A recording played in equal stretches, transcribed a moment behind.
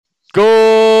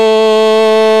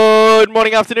Good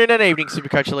morning, afternoon, and evening,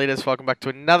 Supercoach Elites. Welcome back to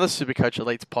another Supercoach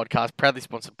Elites podcast, proudly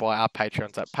sponsored by our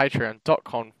Patreons at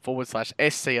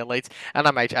patreon.com/SC Elites and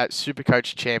our mate at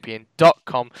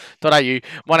supercoachchampion.com.au.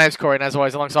 My name's Corey, and as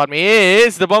always, alongside me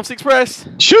is the Bombs Express.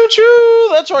 Choo choo!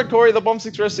 That's right, Corey. The Bombs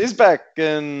Express is back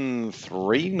in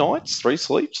 3 nights, 3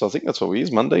 sleeps. I think that's what we use.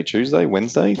 Monday, Tuesday,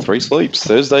 Wednesday, 3 sleeps.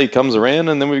 Thursday comes around,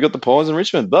 and then we've got the Pies in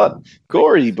Richmond. But,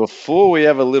 Corey, before we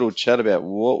have a little chat about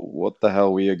what the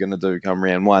hell we are going to do come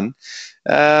round one,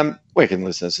 where can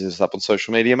listeners see us up on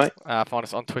social media, mate? Find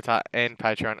us on Twitter and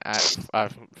Patreon at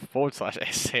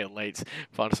 /SC Elites.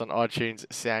 Find us on iTunes,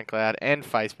 SoundCloud, and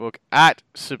Facebook at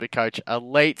Supercoach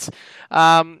Elites.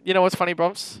 You know what's funny,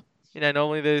 Bombs? You know,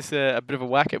 normally there's a bit of a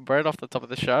whack at Brett off the top of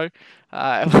the show.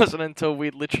 It wasn't until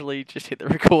we literally just hit the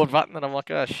record button and I'm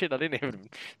like, oh shit, I didn't even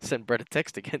send Brett a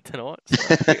text again tonight.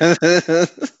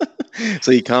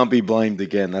 So you can't be blamed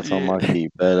again. That's unlucky.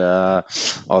 But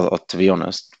to be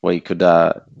honest, we could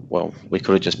have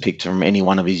just picked from any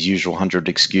one of his usual 100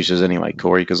 excuses anyway,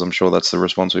 Corey, because I'm sure that's the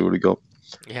response we would have got.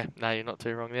 Yeah, no, you're not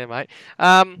too wrong there, mate.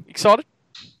 Excited?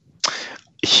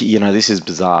 You know, this is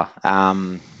bizarre.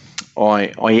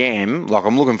 I am, like,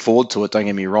 I'm looking forward to it, don't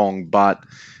get me wrong, but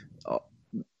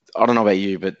I don't know about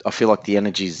you, but I feel like the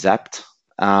energy's zapped.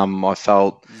 I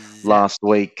felt last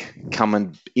week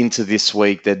coming into this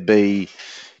week there'd be,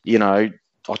 you know,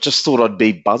 I just thought I'd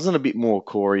be buzzing a bit more,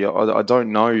 Corey. I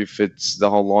don't know if it's the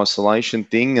whole isolation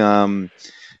thing.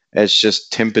 It's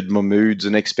just tempered my moods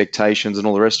and expectations and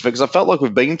all the rest of it, because I felt like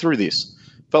we've been through this.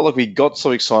 Felt like we got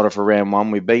so excited for round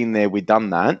one. We've been there, we've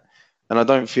done that. And I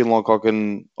don't feel like I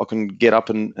can get up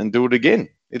and do it again.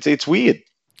 It's weird.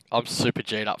 I'm super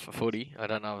G'd up for footy. I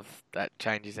don't know if that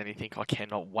changes anything. I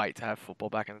cannot wait to have football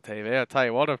back on the TV. I tell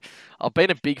you what, I've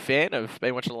been a big fan of,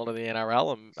 been watching a lot of the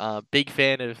NRL. I'm a big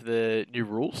fan of the new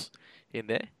rules in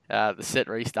there, the set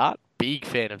restart. Big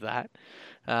fan of that.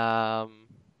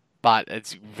 But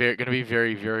it's going to be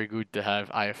very, very good to have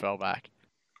AFL back.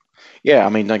 Yeah, I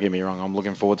mean, don't get me wrong. I'm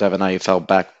looking forward to having AFL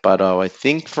back, but I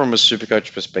think from a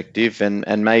Supercoach perspective, and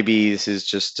maybe this is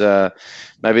just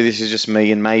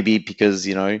me, and maybe because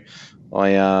I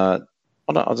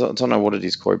don't know what it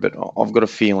is, Corey, but I've got a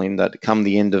feeling that come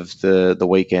the end of the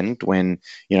weekend, when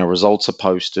results are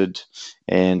posted,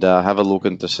 and have a look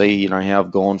and to see how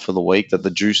I've gone for the week, that the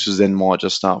juices then might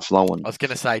just start flowing. I was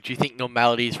going to say, do you think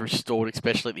normality is restored,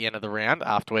 especially at the end of the round,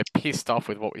 after we're pissed off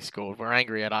with what we scored? We're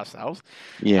angry at ourselves.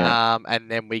 Yeah.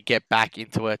 And then we get back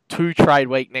into a 2-trade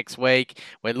week next week.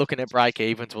 We're looking at break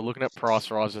evens. We're looking at price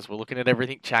rises. We're looking at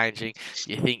everything changing.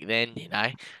 You think then,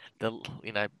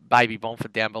 the baby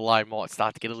Bomford down below might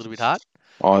start to get a little bit hard?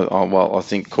 I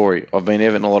think, Corey, I've been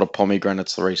having a lot of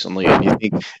pomegranates recently,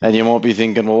 and you might be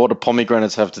thinking, well, what do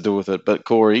pomegranates have to do with it? But,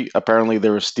 Corey, apparently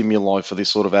there are stimuli for this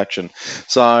sort of action.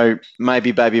 So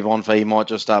maybe Baby Bonfa might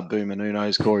just start booming. Who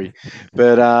knows, Corey?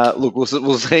 But look,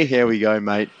 we'll see how we go,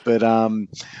 mate. But I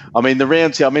mean, the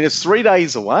rounds here. I mean, it's 3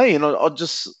 days away, and I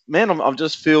just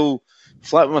feel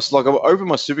flat with myself. Like, I open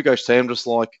my Supercoach team, I'm just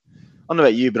like, I don't know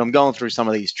about you, but I'm going through some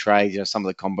of these trades, some of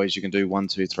the combos you can do 1,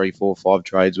 2, 3, 4, 5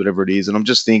 trades, whatever it is. And I'm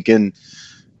just thinking,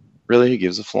 really, who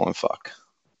gives a flying fuck?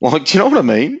 Like, do you know what I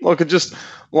mean? Like,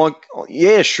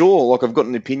 yeah, sure. Like, I've got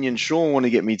an opinion. Sure, I want to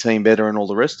get my team better and all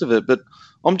the rest of it. But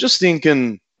I'm just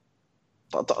thinking,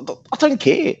 I don't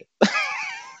care.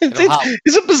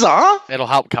 Is it bizarre? It'll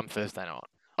help come Thursday night.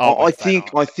 I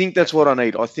think that's what I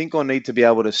need. I think I need to be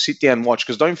able to sit down and watch,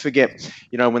 because don't forget,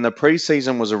 when the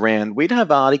preseason was around, we'd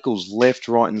have articles left,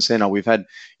 right, and centre. We've had,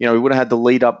 we would have had the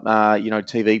lead up,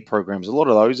 TV programs. A lot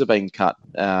of those are being cut,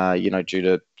 due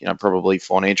to, probably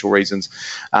financial reasons,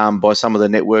 by some of the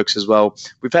networks as well.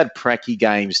 We've had pracky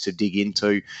games to dig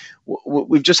into.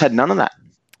 We've just had none of that.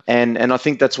 And I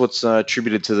think that's what's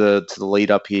attributed to the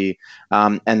lead up here,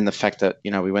 and the fact that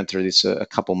we went through this a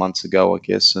couple months ago, I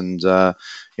guess, and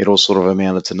it all sort of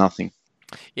amounted to nothing.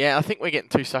 Yeah, I think we're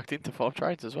getting too sucked into 5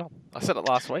 trades as well. I said it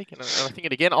last week, and I think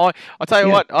it again. I tell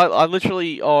you what, I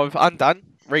literally I've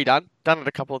redone it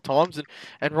a couple of times,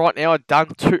 and right now I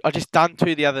just done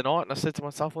 2 the other night, and I said to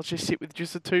myself, let's just sit with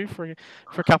just the 2 for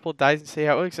a couple of days and see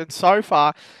how it works. And so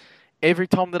far, every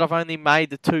time that I've only made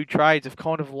the 2 trades, I've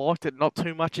kind of liked it. Not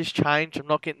too much has changed. I'm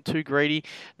not getting too greedy.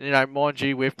 Mind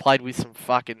you, we've played with some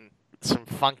fucking some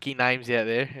funky names out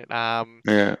there.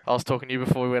 Yeah. I was talking to you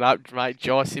before we went up, mate.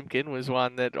 Jai Simpkin was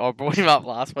one that I brought him up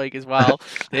last week as well.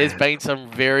 There's been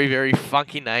some very, very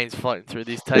funky names floating through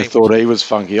this I team. thought he was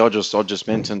funky. I just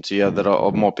mentioned to you that I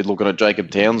might be looking at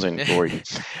Jacob Townsend, Corey,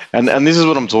 and this is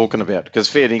what I'm talking about. Because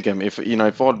fair income, if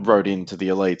I'd wrote into the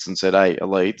elites and said, "Hey,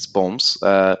 elites, bombs,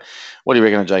 what do you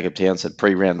reckon of Jacob Townsend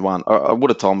pre-round one?" I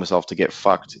would have told myself to get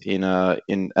fucked and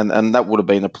that would have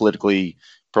been a politically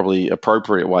probably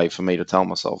appropriate way for me to tell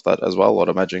myself that as well. I'd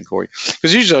imagine, Corey,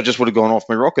 because usually I just would have gone off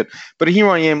my rocket, but here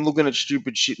I am looking at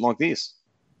stupid shit like this.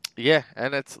 Yeah,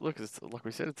 and it's like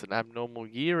we said, it's an abnormal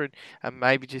year, and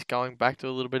maybe just going back to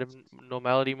a little bit of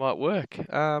normality might work.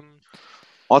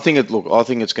 I think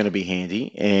it's going to be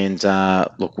handy, and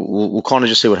look, we'll kind of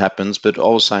just see what happens. But I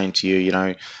was saying to you,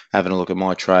 having a look at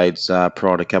my trades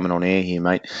prior to coming on air here,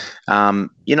 mate.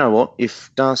 You know what? If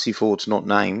Darcy Ford's not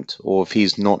named, or if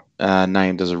he's not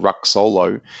named as a ruck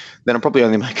solo, then I'm probably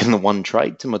only making the one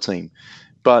trade to my team.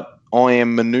 But I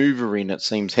am manoeuvring, it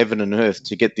seems, heaven and earth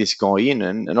to get this guy in,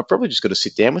 and I've probably just got to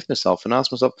sit down with myself and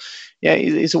ask myself, yeah,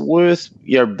 is it worth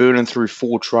burning through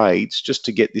 4 trades just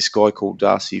to get this guy called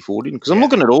Darcy Ford in? Because I'm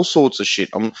looking at all sorts of shit.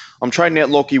 I'm trading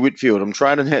out Lockie Whitfield. I'm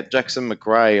trading out Jackson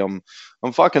McRae.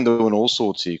 I'm fucking doing all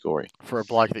sorts here, Corey. For a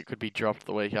bloke that could be dropped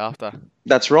the week after.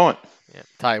 That's right. Yeah.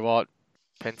 Tell you what,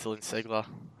 pencil in Segler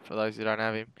for those who don't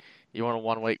have him. You want a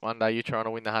 1 week, 1 day, you're trying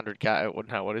to win the 100K.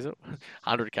 No, what is it?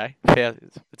 100K?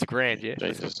 It's a grand, yeah.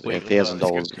 Jesus,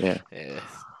 $1,000, yeah. Yeah.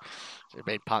 You've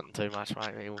been punting too much,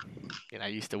 mate.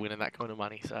 Used to winning that kind of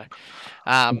money. So,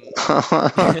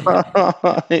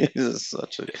 he's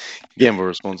such a gamble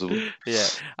responsible. Yeah.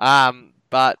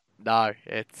 But no,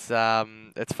 it's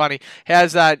funny.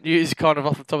 How's that news kind of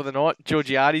off the top of the night?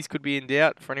 Georgiades could be in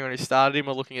doubt for anyone who started him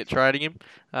or looking at trading him.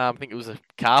 I think it was a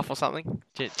calf or something.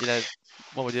 Do you know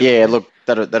what we're doing? Yeah, look,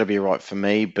 that'd be right for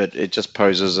me, but it just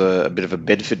poses a bit of a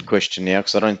Bedford question now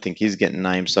because I don't think he's getting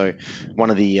named. So one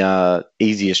of the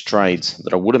easiest trades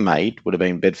that I would have made would have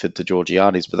been Bedford to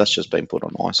Georgiades, but that's just been put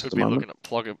on ice at the moment. Could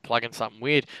be looking at plugging something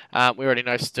weird. We already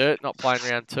know Sturt not playing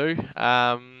round 2.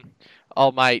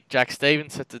 Old mate Jack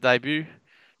Stevens set to debut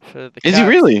for the Cavs. Is he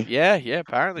really? Yeah,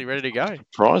 apparently ready to go.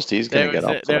 Surprised he's going to get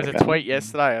up. There was a tweet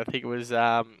yesterday, I think it was,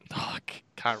 I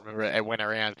can't remember, it went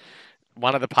around.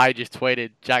 One of the pages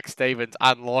tweeted Jack Stevens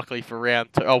unlikely for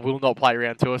round 2, will not play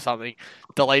round 2 or something.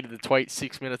 Deleted the tweet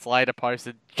 6 minutes later,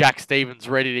 posted Jack Stevens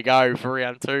ready to go for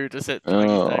round 2 to set his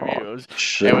debut.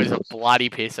 It was a bloody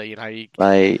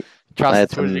pisser, Trust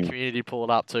the Twitter community to pull it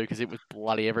up too because it was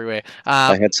bloody everywhere. They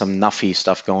had some nuffy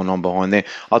stuff going on behind there.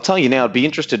 I'll tell you now, I'd be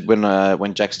interested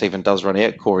when Jack Stevens does run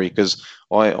out, Corey, because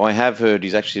I have heard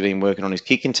he's actually been working on his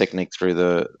kicking technique through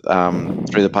the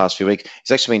past few weeks.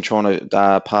 He's actually been trying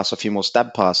to pass a few more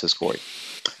stab passes, Corey.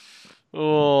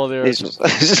 Oh, there is.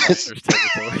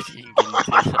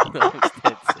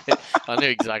 I knew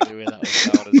exactly where that was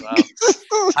going as well.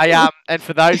 Hey, and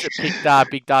for those that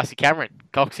picked Big Darcy Cameron,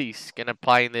 Coxie's going to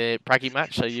play in the Pracky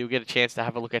match, so you'll get a chance to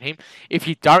have a look at him. If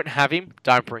you don't have him,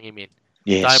 don't bring him in.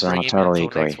 Yes, don't bring I totally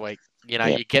agree. Next week.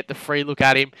 You get the free look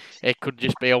at him. It could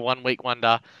just be a 1 week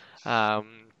wonder.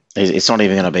 It's not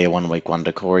even going to be a 1 week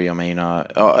wonder, Corey. I mean,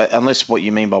 unless what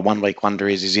you mean by 1 week wonder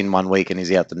is he's in 1 week and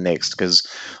he's out the next. Because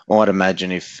I'd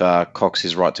imagine if Cox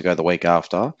is right to go the week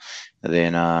after,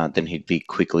 then he'd be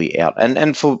quickly out.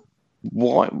 And for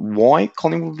why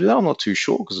Collingwood do that, I'm not too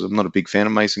sure because I'm not a big fan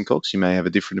of Mason Cox. You may have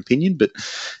a different opinion, but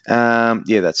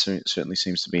that certainly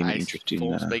seems to be an interesting.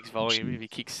 Form speaks volume if he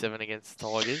kicks 7 against the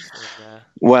Tigers.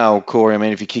 Well, Corey, I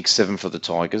mean, if he kicks 7 for the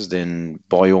Tigers, then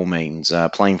by all means,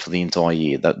 playing for the entire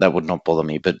year, that would not bother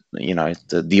me. But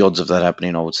the odds of that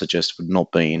happening, I would suggest, would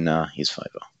not be in his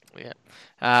favour.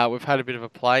 Yeah, we've had a bit of a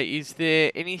play. Is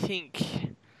there anything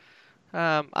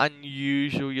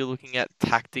unusual you're looking at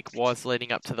tactic-wise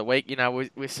leading up to the week?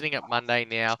 We're sitting at Monday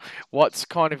now. What's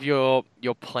kind of your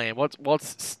plan?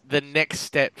 What's the next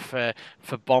step for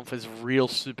Bonfa's real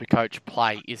Supercoach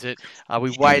play? Are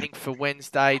we waiting for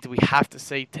Wednesday? Do we have to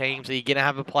see teams? Are you going to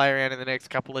have a play around in the next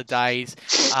couple of days?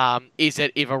 Is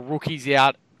it if a rookie's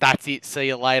out, that's it, see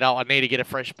you later, I need to get a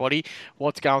fresh body?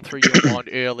 What's going through your mind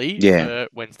early for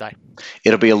Wednesday?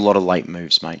 It'll be a lot of late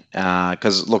moves, mate.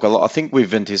 Because, look, I think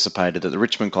we've anticipated that the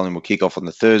Richmond Collingwood will kick off on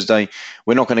the Thursday.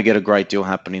 We're not going to get a great deal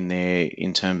happening there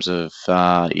in terms of,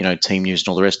 team news and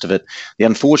all the rest of it. The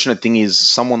unfortunate thing is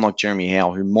someone like Jeremy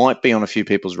Howe, who might be on a few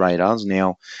people's radars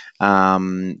now,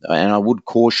 and I would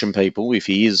caution people if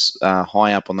he is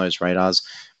high up on those radars,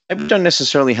 maybe don't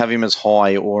necessarily have him as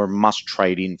high or must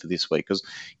trade in for this week because,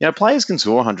 players can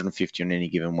score 150 on any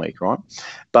given week, right?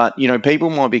 But, people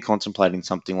might be contemplating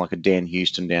something like a Dan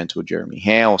Houston down to a Jeremy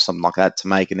Howe or something like that to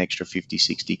make an extra 50,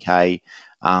 60K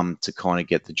to kind of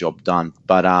get the job done.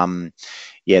 But,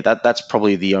 yeah, that's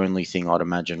probably the only thing I'd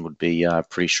imagine would be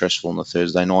pretty stressful on the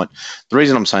Thursday night. The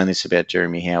reason I'm saying this about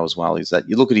Jeremy Howe as well is that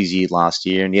you look at his year last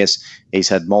year, and yes, he's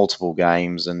had multiple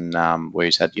games and where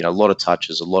he's had a lot of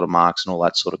touches, a lot of marks, and all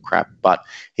that sort of crap. But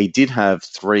he did have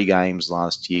 3 games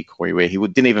last year, Corey, where he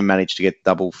didn't even manage to get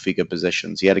double-figure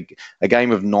possessions. He had a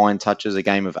game of 9 touches, a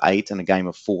game of 8, and a game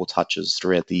of 4 touches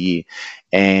throughout the year.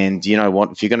 And you know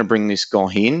what? If you're going to bring this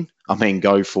guy in, I mean,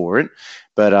 go for it.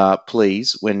 But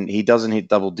please, when he doesn't hit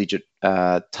double-digit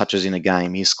touches in a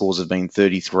game, his scores have been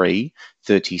 33,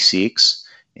 36,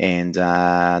 and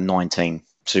 19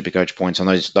 Supercoach points on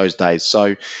those days.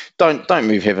 So don't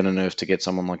move heaven and earth to get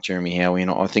someone like Jeremy Howe in.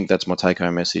 I think that's my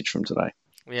take-home message from today.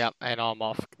 Yeah, and I'm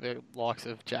off the likes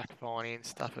of Jack Viney and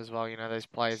stuff as well. Those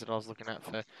players that I was looking at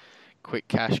for quick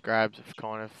cash grabs of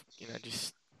kind of,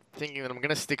 just thinking that I'm going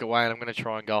to stick away and I'm going to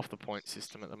try and go off the point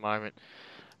system at the moment.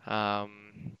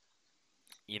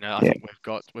 I think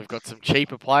we've got some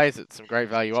cheaper players at some great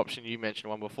value option. You mentioned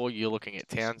one before. You're looking at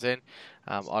Townsend.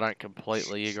 I don't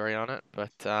completely agree on it,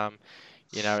 but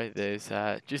there's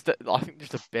I think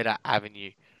just a better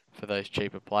avenue for those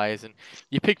cheaper players. And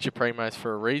you picked your primos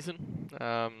for a reason.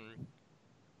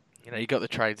 You got the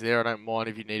trades there. I don't mind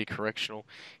if you need a correctional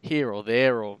here or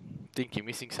there, or think you're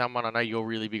missing someone. I know you're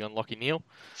really big on Lachie Neale.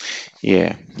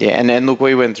 Yeah, and look,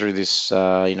 we went through this,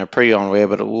 pre on air,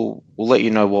 but we'll let you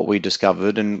know what we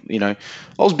discovered. And I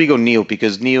was big on Neale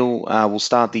because Neale will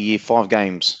start the year 5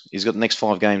 games. He's got the next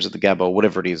 5 games at the Gabba, or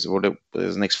whatever it is, or the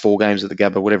next 4 games at the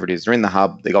Gabba, whatever it is. They're in the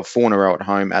hub. They got 4 in a row at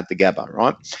home at the Gabba,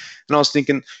 right? And I was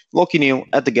thinking, Lachie Neale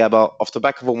at the Gabba off the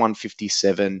back of a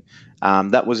 157.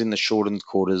 That was in the shortened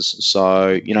quarters,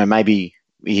 so maybe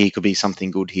he could be something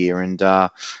good here. And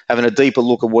having a deeper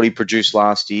look at what he produced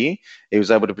last year, he was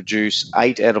able to produce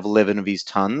 8 out of 11 of his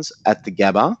tons at the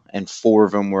Gabba, and 4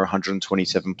 of them were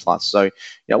 127 plus. So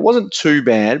it wasn't too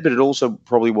bad, but it also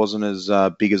probably wasn't as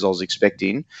big as I was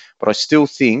expecting. But I still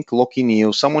think Lachie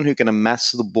Neale, someone who can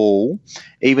amass the ball,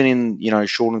 even in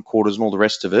shortened quarters and all the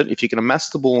rest of it. If you can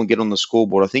amass the ball and get on the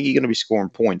scoreboard, I think you're going to be scoring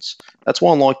points. That's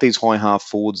why I like these high half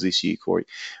forwards this year, Corey.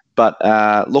 But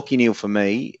Lachie Neale for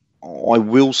me, I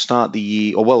will start the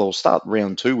year, I'll start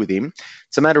round 2 with him.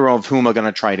 It's a matter of who am I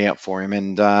going to trade out for him.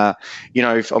 And,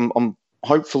 if I'm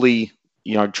hopefully,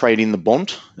 trading the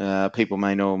Bont. People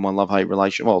may know my love-hate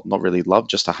relation. Well, not really love,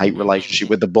 just a hate relationship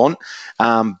with the Bont.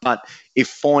 But if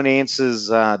finances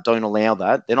don't allow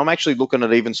that, then I'm actually looking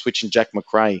at even switching Jack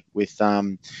Macrae with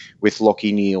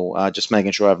Lachie Neale, just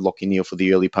making sure I have Lachie Neale for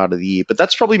the early part of the year. But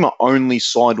that's probably my only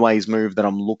sideways move that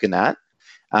I'm looking at.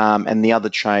 And the other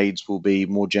trades will be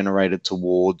more generated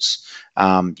towards,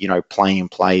 playing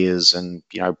players and,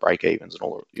 break evens and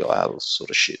all the other sort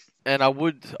of shit. And I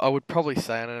would probably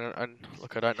say, and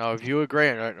look, I don't know if you agree,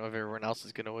 and I don't know if everyone else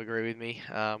is going to agree with me.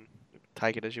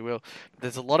 Take it as you will. But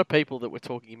there's a lot of people that were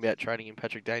talking about trading in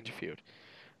Patrick Dangerfield.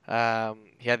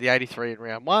 He had the 83 in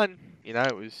round 1. He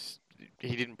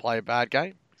didn't play a bad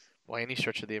game by any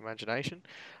stretch of the imagination.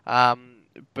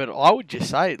 But I would just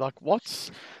say,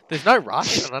 there's no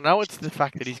rush, and I know it's the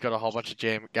fact that he's got a whole bunch of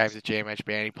games at GMHB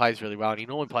and he plays really well, and he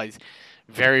normally plays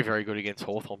very, very good against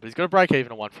Hawthorn, but he's got to break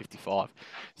even at 155.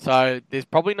 So there's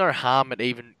probably no harm at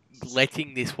even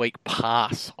letting this week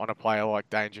pass on a player like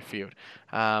Dangerfield.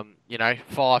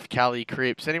 Fife, Kelly,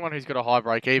 Cripps, anyone who's got a high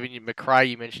break even, Macrae,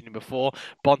 you mentioned him before,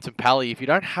 Bontempelli. If you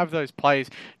don't have those players,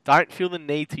 don't feel the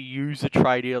need to use a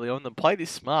trade early on them. Play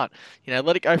this smart.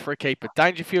 Let it go for a keeper.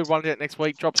 Dangerfield runs out next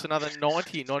week, drops another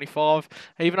 90, 95,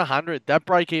 even 100. That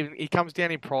break even, he comes down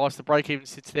in price. The break even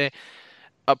sits there.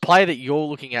 A player that you're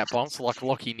looking at, Bonds, like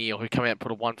Lachie Neale, who come out and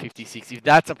put a 156, if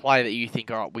that's a player that you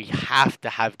think, all right, we have to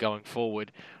have going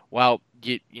forward, well,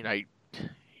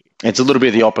 it's a little bit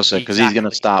of the opposite because he's going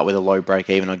to start with a low break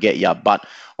even. I get you, but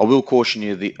I will caution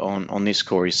you on this,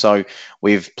 Corey. So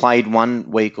we've played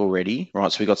 1 week already, right?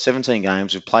 So we've got 17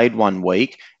 games. We've played 1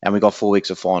 week and we've got 4 weeks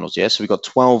of finals. Yeah. So we've got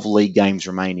 12 league games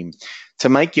remaining. To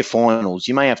make your finals,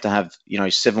 you may have to have,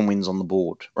 7 wins on the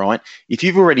board, right? If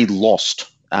you've already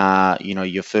lost,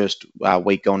 your first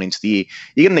week going into the year,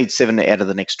 you're going to need 7 out of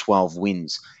the next 12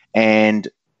 wins. And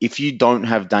if you don't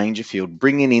have Dangerfield,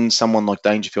 bringing in someone like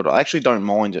Dangerfield, I actually don't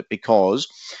mind it because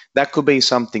that could be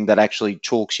something that actually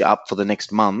chalks you up for the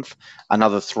next month,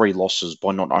 another 3 losses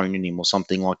by not owning him or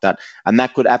something like that. And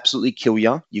that could absolutely kill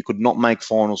you. You could not make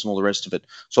finals and all the rest of it.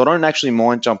 So I don't actually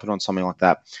mind jumping on something like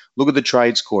that. Look at the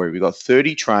trades, Corey. We've got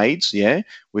 30 trades, yeah?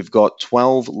 We've got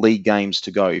 12 league games to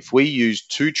go. If we use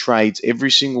 2 trades every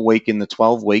single week in the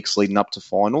 12 weeks leading up to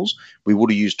finals, we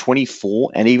would have used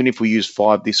 24. And even if we use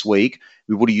 5 this week,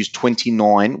 we would have used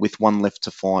 29 with one left to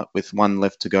fight, with one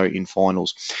left to go in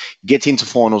finals. Get into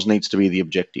finals needs to be the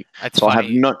objective. That's so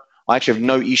funny. I actually have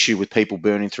no issue with people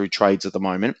burning through trades at the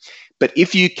moment. But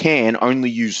if you can only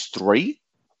use 3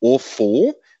 or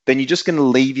 4, then you're just going to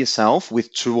leave yourself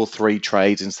with 2 or 3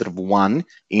 trades instead of 1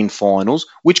 in finals,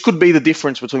 which could be the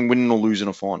difference between winning or losing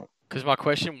a final. Because my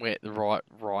question went right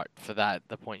for that,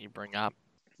 the point you bring up.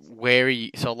 Where are you?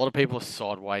 So a lot of people are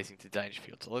sideways into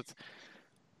Dangerfield. So let's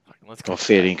Well,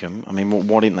 fair income. I mean,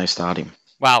 why didn't they start him?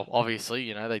 Well,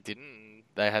 obviously, they didn't.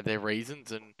 They had their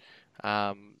reasons, and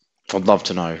I'd love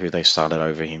to know who they started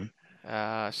over him.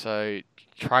 So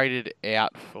traded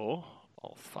out for.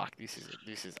 Oh fuck! This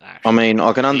is actually. I mean,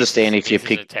 I can understand if you pick.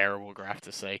 This is a terrible graph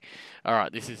to see. All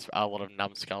right, this is a lot of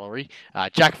numbskullery.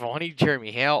 Jack Viney,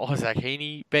 Jeremy Howe, Isaac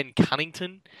Heaney, Ben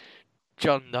Cunnington,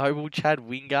 John Noble, Chad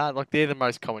Wingard. Like they're the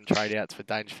most common trade outs for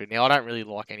Dangerfield. Now I don't really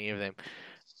like any of them.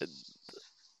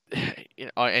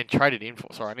 And traded in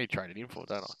for. Sorry, I need to trade it in for,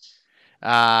 don't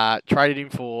I? Traded in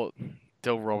for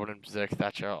Del Robin and Zerk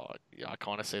Thatcher. I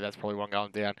kind of see that's probably one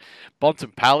going down.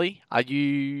 Bontempelli, are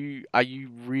you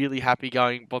really happy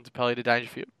going Bontempelli to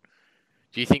Dangerfield?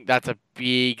 Do you think that's a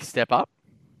big step up?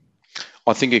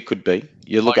 I think it could be.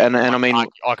 You look, and I mean,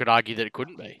 I could argue that it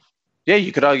couldn't be. Yeah,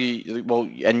 you could argue. Well,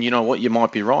 and you know what, you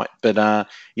might be right. But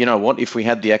you know what, if we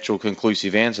had the actual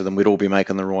conclusive answer, then we'd all be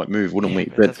making the right move, wouldn't we?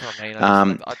 But that's what I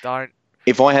mean. I don't.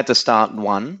 If I had to start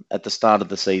one at the start of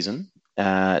the season,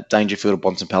 Dangerfield or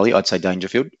Bontempelli, I'd say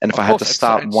Dangerfield. And if I had to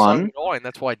start one, so and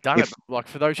that's why I done it. But like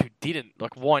for those who didn't,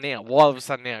 like why now? Why all of a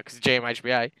sudden now? Because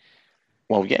GMHBA.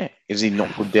 Well, yeah, is he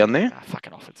not good down there? Fuck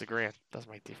it off! It's a ground.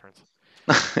 Doesn't make a difference.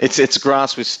 it's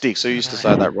grass with sticks. Who used to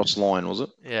say that? Ross Lyon, was it?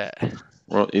 Yeah.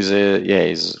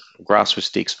 Is grass with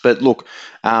sticks. But look,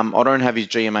 I don't have his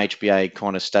GMHBA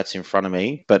kind of stats in front of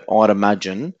me, but I'd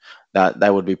imagine that they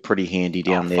would be pretty handy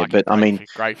down there. But I mean,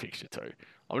 great fixture too.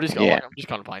 I'm just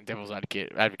kind of playing devil's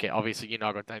advocate. Obviously,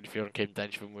 I got Dangerfield and keeping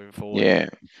Dangerfield moving forward. Yeah.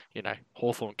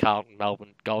 Hawthorn, Carlton,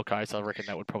 Melbourne, Gold Coast. I reckon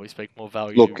that would probably speak more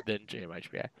value than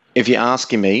GMHBA. If you're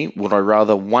asking me, would I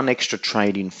rather one extra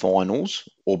trade in finals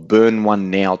or burn one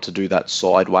now to do that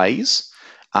sideways?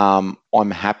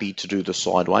 I'm happy to do the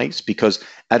sideways because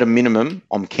at a minimum,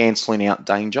 I'm cancelling out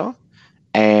danger.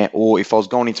 Or if I was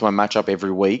going into a matchup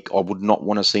every week, I would not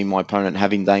want to see my opponent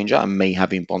having danger and me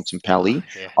having Bontempelli.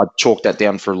 Yeah. I'd chalk that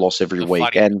down for a loss every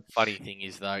week. Funny thing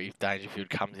is, though, if Dangerfield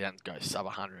comes out and goes sub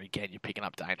 100 again, you're picking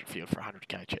up Dangerfield for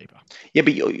 100k cheaper. Yeah,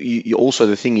 but you also,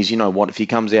 the thing is, you know what, if he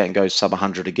comes out and goes sub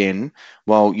 100 again,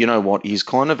 well, you know what, he's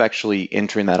kind of actually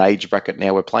entering that age bracket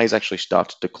now where players actually start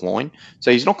to decline.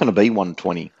 So he's not going to be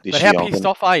 120 this year. But how pissed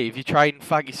off are you if you're trading,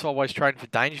 he's always trading for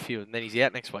Dangerfield and then he's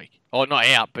out next week? Oh, not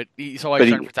out, but he's always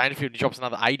trading for Dangerfield and he drops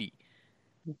another 80.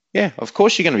 Yeah, of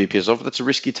course you're going to be pissed off. That's a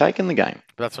risk you take in the game.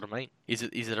 But that's what I mean. Is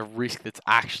it a risk that's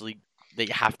actually that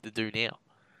you have to do now?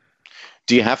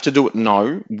 Do you have to do it?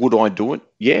 No. Would I do it?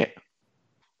 Yeah.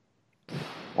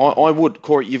 I would,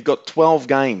 Corey. You've got 12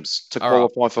 games to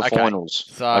qualify for finals.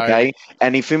 Okay?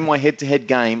 And if in my head-to-head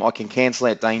game I can cancel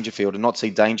out Dangerfield and not see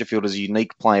Dangerfield as a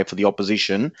unique player for the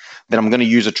opposition, then I'm going to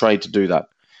use a trade to do that.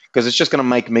 Because it's just going to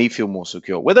make me feel more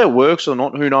secure. Whether it works or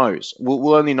not, who knows?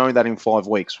 We'll only know that in 5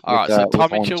 weeks. All right, so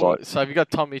Tom Mitchell. So if you got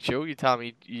Tom Mitchell, you tell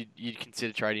me you'd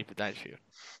consider trading for Dangerfield.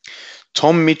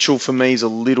 Tom Mitchell for me is a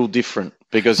little different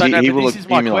because he will this is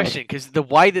my question because the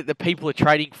way that the people are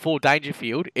trading for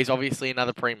Dangerfield is obviously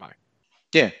another primo.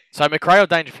 Yeah. So McRae or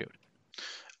Dangerfield?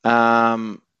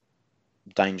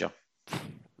 Danger.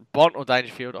 Bont or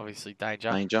Dangerfield? Obviously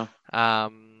Danger. Danger.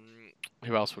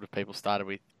 Who else would have people started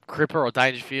with? Cripper or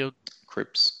Dangerfield?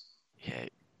 Cripps. Yeah.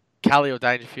 Kelly or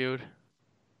Dangerfield?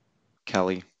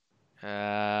 Kelly. Who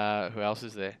else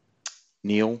is there?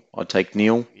 Neil. I'd take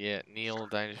Neil. Yeah, Neil or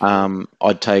Dangerfield.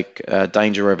 I'd take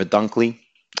Danger over Dunkley.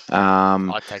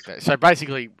 I'd take that. So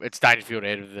basically, it's Dangerfield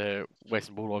ahead of the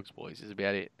Western Bulldogs boys is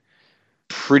about it.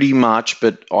 Pretty much,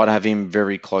 but I'd have him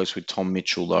very close with Tom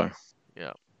Mitchell, though.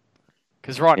 Yeah.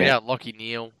 Because now, Lockie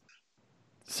Neal.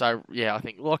 So, yeah, I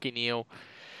think Lockie Neal,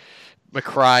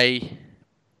 McRae,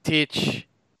 Titch.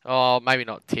 Oh, maybe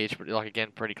not Titch, but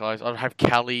again, pretty close. I'd have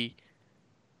Kelly.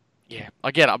 Yeah,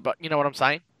 I get it, but you know what I'm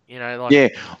saying? Yeah,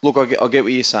 look, I get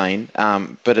what you're saying.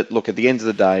 But at the end of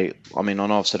the day, I mean, I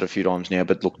know I've said it a few times now,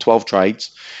 but look, 12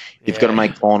 trades. You've got to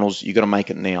make finals. You've got to make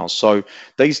it now. So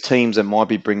these teams that might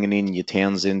be bringing in your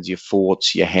Townsends, your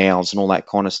Forts, your Howes, and all that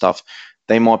kind of stuff,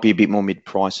 they might be a bit more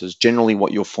mid-prices. Generally,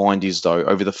 what you'll find is, though,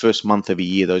 over the first month of a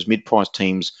year, those mid-price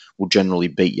teams will generally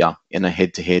beat you in a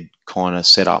head-to-head kind of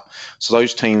setup. So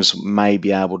those teams may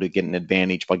be able to get an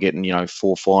advantage by getting, 4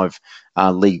 or 5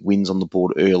 league wins on the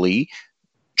board early,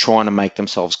 trying to make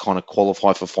themselves kind of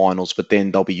qualify for finals, but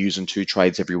then they'll be using 2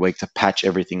 trades every week to patch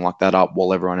everything like that up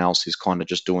while everyone else is kind of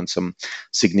just doing some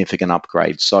significant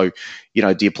upgrades. So,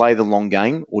 do you play the long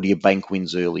game or do you bank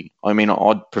wins early? I mean,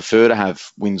 I'd prefer to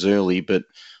have wins early, but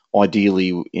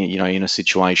ideally, in a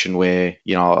situation where,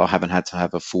 I haven't had to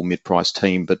have a full mid-price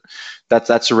team, but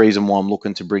that's the reason why I'm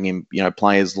looking to bring in,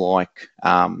 players like,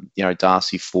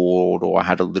 Darcy Ford, or I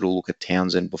had a little look at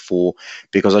Townsend before,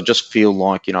 because I just feel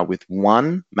like, with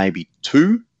 1, maybe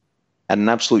 2 at an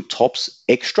absolute tops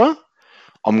extra,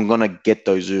 I'm going to get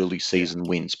those early season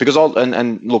wins. Because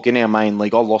and look, in our main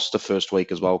league, I lost the first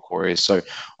week as well, Corey. So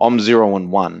I'm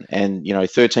 0-1. And,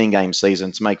 13 game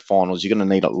season to make finals, you're going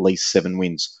to need at least 7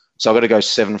 wins. So I've got to go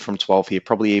 7 from 12 here,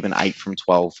 probably even 8 from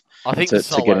 12 I think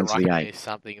to get into the 8. is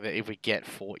something that if we get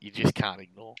 4, you just can't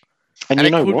ignore. And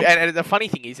you know what? And the funny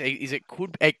thing is it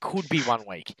could be 1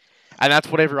 week. And that's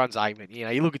what everyone's aiming.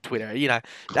 You look at Twitter,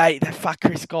 they fuck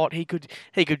Chris Scott, he could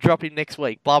drop him next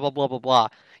week, blah blah blah blah blah.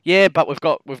 Yeah, but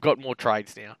we've got more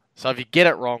trades now. So if you get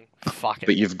it wrong, fuck it.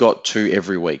 But you've got 2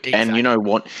 every week. Exactly. And you know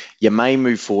what? You may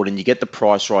move forward and you get the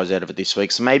price rise out of it this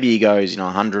week. So maybe he goes,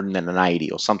 100 and then an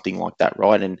 80 or something like that,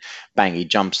 right? And bang, he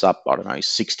jumps up, I don't know,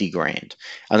 60 grand.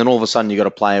 And then all of a sudden you got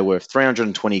a player worth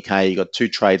 320K, you got 2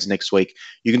 trades next week.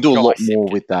 You can do a lot more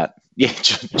with that. Yeah,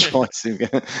 for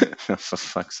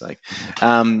fuck's sake.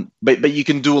 But you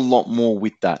can do a lot more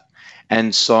with that.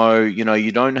 And so,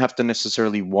 you don't have to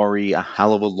necessarily worry a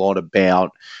hell of a lot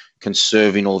about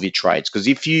conserving all of your trades. Because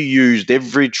if you used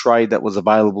every trade that was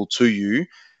available to you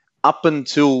up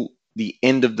until the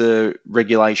end of the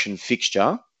regulation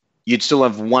fixture, you'd still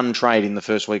have 1 trade in the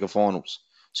first week of finals.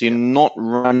 So you're not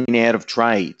running out of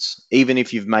trades, even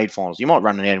if you've made finals. You might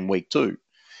run it out in week 2.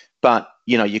 But,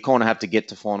 you kind of have to get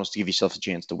to finals to give yourself a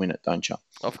chance to win it, don't you?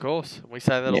 Of course. We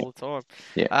say that all the time.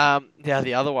 Yeah. Now,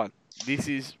 the other one. This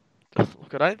is...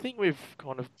 Look, I don't think we've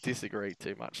kind of disagreed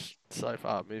too much so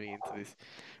far moving into this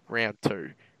round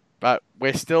 2. But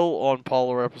we're still on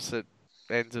polar opposite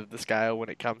ends of the scale when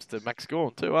it comes to Max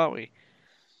Gawn too, aren't we?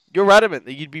 You're adamant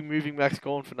that you'd be moving Max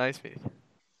Gawn for Naismith.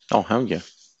 Oh, hell yeah.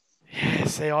 Yeah,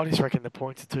 see, I just reckon the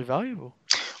points are too valuable.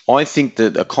 I think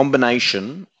that a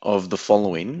combination of the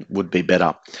following would be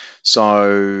better.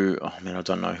 So, I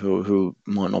don't know who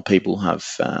might not people have...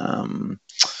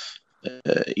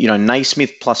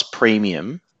 Naismith plus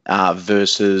premium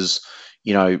versus,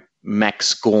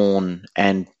 Max Gawn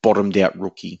and bottomed out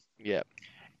rookie. Yeah.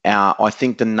 I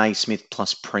think the Naismith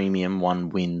plus premium one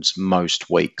wins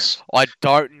most weeks. I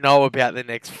don't know about the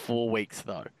next 4 weeks,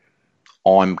 though.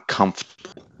 I'm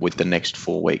comfortable with the next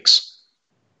 4 weeks.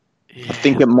 Yeah. I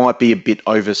think it might be a bit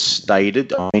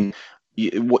overstated. I mean,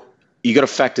 you got to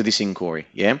factor this in, Corey,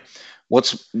 yeah?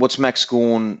 What's Max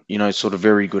Gawn, sort of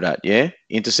very good at, yeah?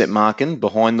 Intercept marking,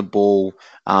 behind the ball,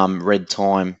 red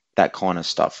time, that kind of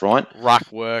stuff, right? Ruck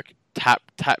work, tap,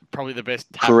 probably the best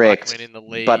tap correct in the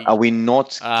league. But are we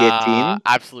not getting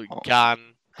absolute gun?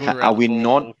 Are we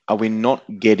not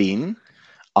getting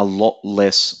a lot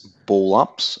less ball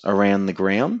ups around the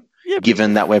ground? Yeah,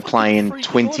 given that we're playing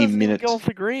 20 minutes. Go off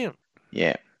the ground.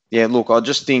 Yeah. Look, I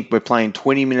just think we're playing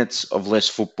 20 minutes of less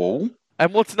football.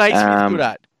 And what's Naismith good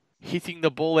at? Hitting the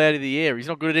ball out of the air. He's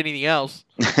not good at anything else.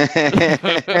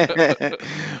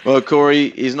 Well,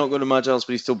 Corey, he's not good at much else,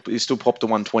 but he's still popped to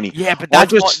 120. Yeah, but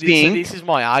this is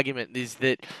my argument: is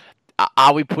that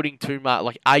are we putting too much?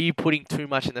 Like, are you putting too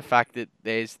much in the fact that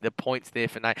there's the points there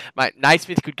for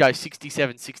Naismith could go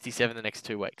 67 the next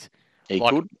 2 weeks. He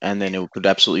could, and then it could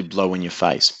absolutely blow in your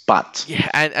face. But yeah,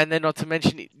 and then not to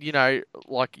mention,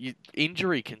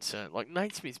 injury concern. Like,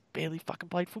 Naismith's barely fucking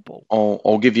played football.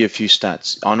 I'll give you a few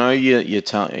stats. I know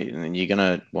you're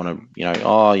gonna want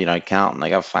to, Carlton, they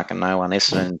got fucking no one,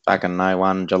 Essendon fucking no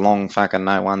one, Geelong fucking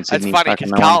no one, Sydney fucking no one. It's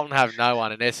funny because Carlton have no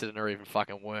one, and Essendon are even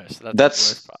fucking worse.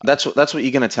 That's what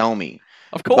you're gonna tell me.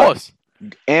 Of course. But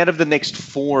out of the next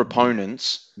 4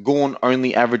 opponents, Gawn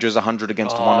only averages 100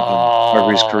 against one of them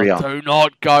over his career. Do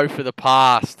not go for the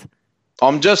past.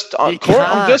 I'm just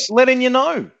letting you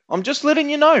know.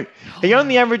 He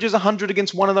only averages 100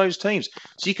 against one of those teams.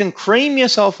 So you can cream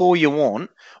yourself all you want,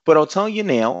 but I'll tell you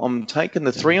now, I'm taking the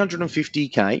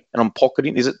 350K and I'm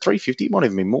pocketing. Is it 350? It might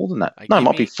even be more than that. No, it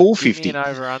might be 450.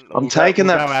 I'm taking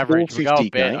that 450. We'll go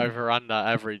bet over under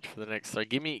average for the next 3.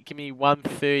 Give me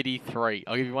 133.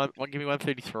 I'll give you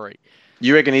 133.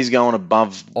 You reckon he's going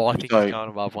above? Oh, I think he's going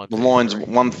above 133. The line's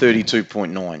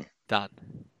 132.9. Done.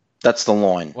 That's the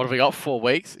line. What have we got? 4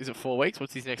 weeks? Is it 4 weeks?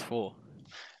 What's his next 4?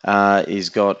 He's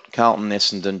got Carlton,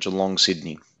 Essendon, Geelong,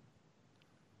 Sydney.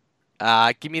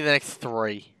 Give me the next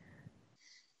 3.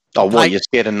 Oh, what? You're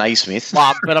scared of Naismith?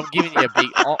 Well, but I'm giving you a big.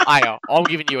 I'm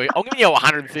giving you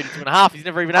 132.5. He's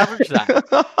never even averaged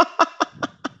that.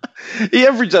 He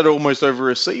averaged that almost over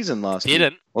a season last year.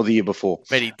 Didn't. Or the year before.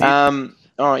 But he did.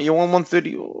 All right, you want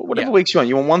 130, whatever weeks you want.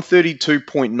 You want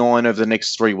 132.9 over the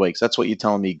next 3 weeks. That's what you're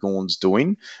telling me Gawn's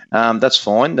doing. That's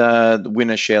fine. The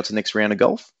winner shouts the next round of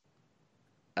golf.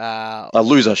 A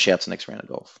loser shouts the next round of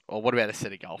golf. Or what about a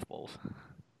set of golf balls?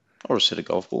 Or a set of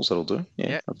golf balls, that'll do.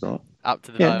 Yeah, that's all right. Up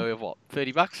to the value of what?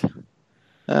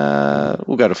 $30?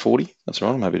 We'll go to 40. That's all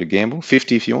right. I'm happy to gamble.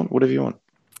 50 if you want, whatever you want.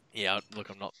 Yeah, look,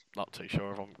 I'm not too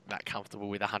sure if I'm that comfortable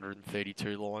with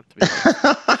 132 line, to be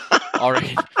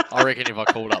honest. I reckon if I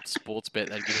called up Sportsbet,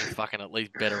 they'd give me fucking at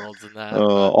least better odds than that.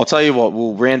 I'll tell you what,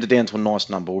 we'll round it down to a nice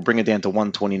number. We'll bring it down to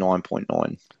 129.9.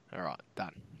 All right,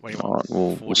 done. What do you want? All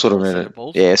right, we'll sort of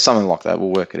something like that.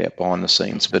 We'll work it out behind the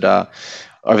scenes. But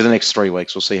over the next 3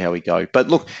 weeks, we'll see how we go. But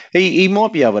look, he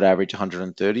might be able to average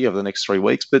 130 over the next 3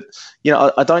 weeks. But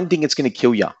I don't think it's going to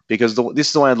kill you because this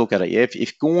is the way I look at it. Yeah,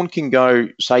 if Gawn can go,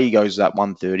 say he goes that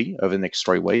 130 over the next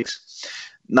 3 weeks,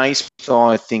 Naismith,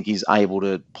 I think, is able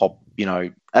to pop.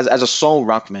 As a sole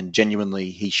ruckman,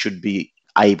 genuinely, he should be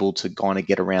able to kind of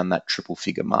get around that triple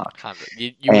figure mark. 100.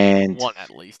 You would want at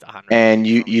least 100. And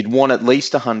you'd want at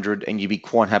least 100 and you'd be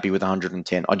quite happy with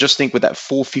 110. I just think with that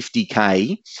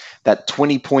 450K, that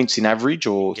 20 points in average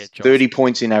or 30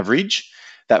 points in average,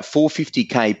 that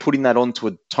 450K, putting that onto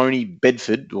a Tony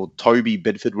Bedford or Toby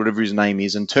Bedford, whatever his name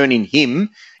is, and turning him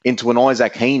into an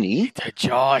Isaac Heaney. The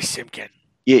Jai Simpkin.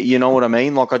 Yeah, you know what I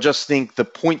mean? Like, I just think the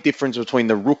point difference between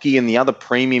the rookie and the other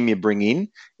premium you bring in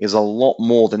is a lot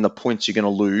more than the points you're going to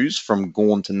lose from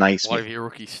Gawn to Naismith. What if your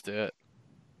rookie Sturt?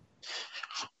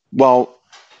 Well,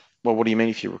 what do you mean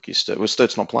if your rookie Sturt? Well,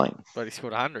 Sturt's not playing. But he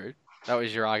scored 100. That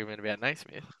was your argument about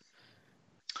Naismith.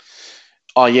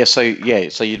 Oh, yeah, so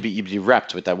you'd be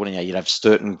wrapped with that, wouldn't you? You'd have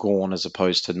Sturt and Gawn as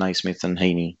opposed to Naismith and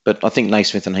Heaney. But I think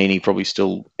Naismith and Heaney probably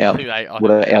still would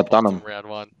have outdone them. Round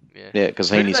 1. Yeah, because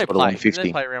Heaney's got a 150. Who did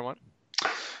they play round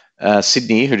 1?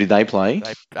 Sydney, who did they play?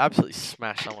 They absolutely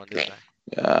smashed someone, didn't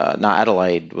they? No,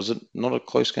 Adelaide. Was it not a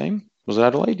close game? Was it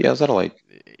Adelaide? Yeah, it was Adelaide.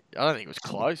 I don't think it was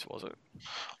close, was it?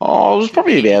 Oh, it was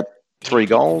probably about 3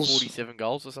 goals. 47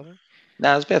 goals or something?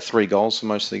 No, it was about 3 goals for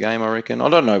most of the game, I reckon. I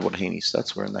don't know what Heaney's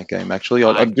stats were in that game, actually.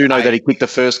 I do know that he kicked the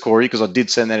first, Corey, because I did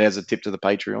send that as a tip to the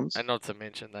Patreons. And not to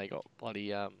mention they got bloody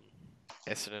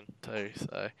Essendon too,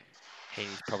 so...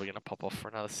 He's probably going to pop off for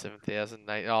another 7,000.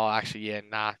 Oh, actually, yeah,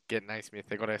 get Naismith.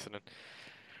 They got Essendon.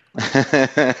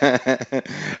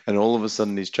 And all of a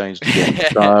sudden he's changed again.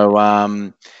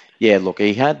 So, yeah, look,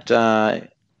 he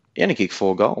only kicked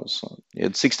 4 goals. He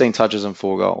had 16 touches and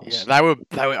 4 goals. Yeah, they were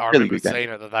I remember seeing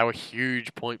it, that they were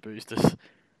huge point boosters.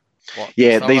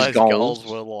 These goals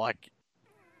were like...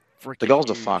 The goals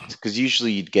are fucked because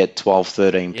usually you'd get 12,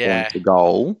 13 points a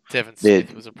goal. Devon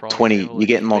Smith was a problem. 20. You're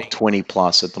getting like 20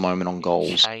 plus at the moment on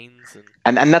goals.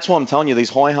 And that's why I'm telling you,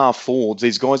 these high half forwards,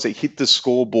 these guys that hit the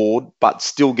scoreboard but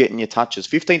still getting your touches,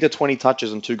 15 to 20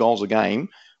 touches and 2 goals a game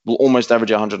will almost average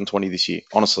 120 this year.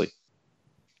 Honestly,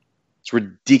 it's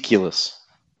ridiculous.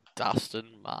 Dustin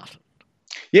Martin.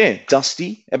 Yeah,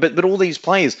 Dusty, but all these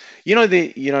players, we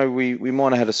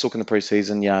might have had a sook in the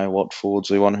preseason. Yeah, what forwards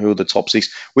we want? Who are the top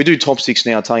 6? We do top 6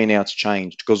 now. I tell you now, it's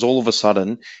changed because all of a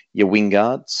sudden your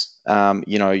Wingards,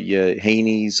 your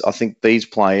Heaney's. I think these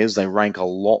players they rank a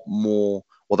lot more,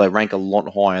 or they rank a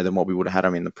lot higher than what we would have had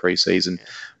them in the preseason. Yeah.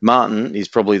 Martin is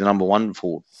probably the number 1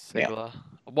 forward. Now.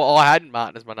 Well, I had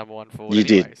Martin as my number 1 forward. You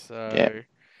anyway, did, so yeah,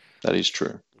 that is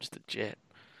true. Just a jet.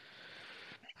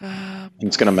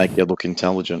 It's going to make you look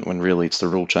intelligent when really it's the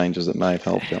rule changes that may have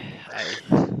helped you.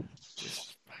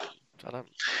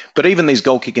 But even these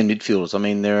goal-kicking midfielders, I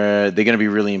mean, they're going to be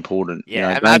really important.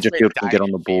 Yeah, Dangerfield can get on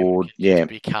the board. Yeah,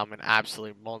 become an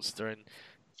absolute monster, and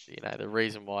the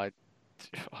reason why,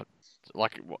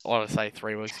 like I want to say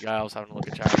 3 weeks ago, I was having a look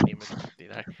at changing him,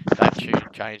 and that tune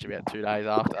changed about 2 days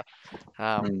after.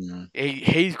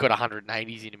 He's got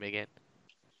 180s in him again.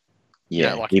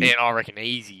 Yeah, and I reckon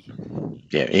easy.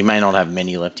 Yeah, he may not have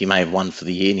many left. He may have 1 for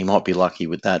the year, and he might be lucky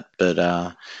with that.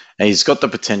 But he's got the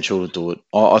potential to do it.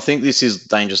 I think this is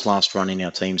Danger's last run in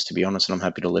our teams, to be honest, and I'm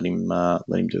happy to let him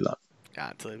do that.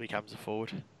 Until he becomes a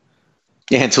forward.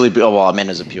 Yeah, until he. Oh, well, I meant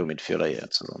as a pure midfielder. Yeah,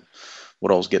 that's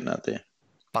what I was getting at there.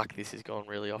 Fuck, this has gone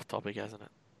really off topic, hasn't it?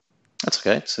 That's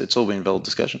okay. It's all been valid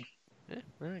discussion. Yeah,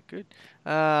 very good.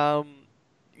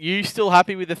 You still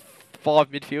happy with the 5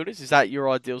 midfielders? Is that your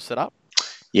ideal setup?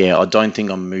 Yeah, I don't think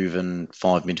I'm moving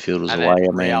 5 midfielders And away.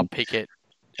 then I Real mean, Pickett,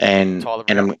 and Tyler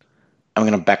and Brown. I'm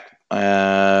gonna back.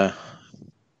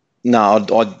 No,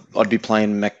 I'd be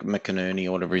playing McInerney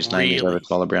or whatever his name is over Really?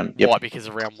 Tyler Brown. Yep, Why? Because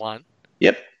of round one?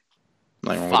 yep.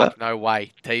 Nothing wrong with that. Fuck, no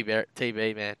way.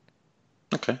 TB, man.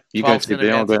 Okay, you go 12% of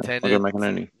TB. I'll bounce go. I'll go attended.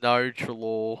 McInerney. No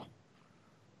Trelaw.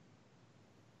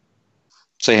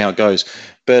 See how it goes.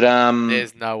 But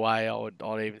There's no way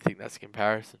I'd even think that's a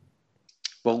comparison.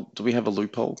 well, do we have a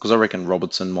loophole? Because I reckon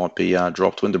Robertson might be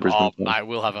dropped when the Brisbane Oh, play. mate,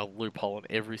 we'll have a loophole on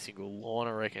every single line,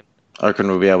 I reckon. I reckon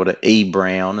we'll be able to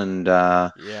Brown and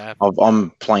Yeah.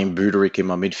 I'm playing Buderick in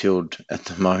my midfield at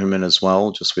the moment as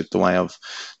well, just with the way I've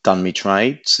done my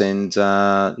trades. And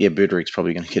yeah, Buderick's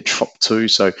probably going to get dropped too.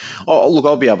 So look,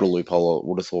 I'll be able to loophole. I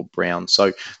would have thought Brown.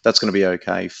 So that's going to be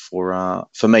okay for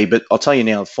me. But I'll tell you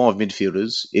now, 5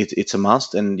 midfielders, it's a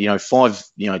must. And 5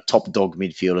 top dog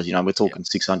midfielders. We're talking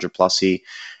 600 plus here.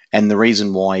 And the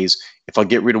reason why is if I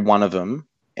get rid of one of them.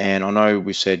 And I know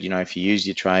we said, if you use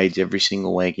your trades every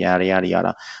single week, yada, yada,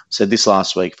 yada. I said this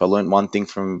last week, if I learned one thing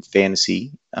from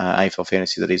fantasy, AFL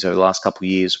fantasy, that is over the last couple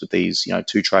of years with these,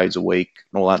 2 trades a week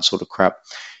and all that sort of crap,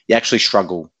 you actually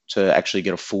struggle to actually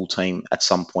get a full team at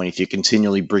some point if you're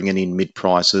continually bringing in mid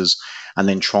prices and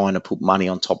then trying to put money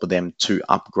on top of them to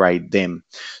upgrade them.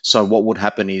 So what would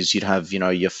happen is you'd have,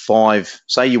 your 5,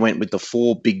 say you went with the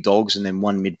 4 big dogs and then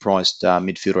 1 mid-priced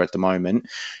midfielder at the moment,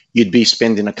 you'd be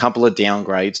spending a couple of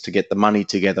downgrades to get the money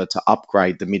together to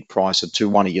upgrade the mid-pricer to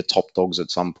one of your top dogs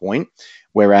at some point.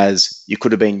 Whereas you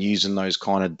could have been using those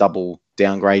kind of double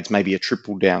downgrades, maybe a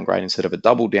triple downgrade instead of a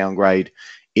double downgrade,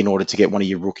 in order to get one of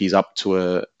your rookies up to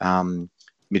a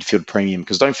midfield premium.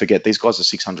 Because don't forget, these guys are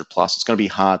 600 plus. It's going to be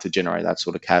hard to generate that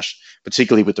sort of cash,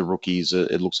 particularly with the rookies.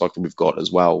 It looks like we've got as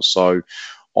well. So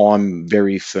I'm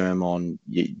very firm on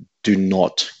do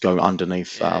not go underneath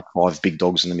 5 big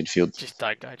dogs in the midfield. Just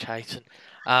don't go chasing.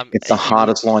 It's the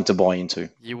hardest line to buy into.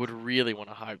 You would really want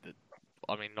to hope that.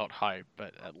 I mean, not hope,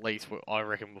 but at least I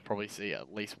reckon we'll probably see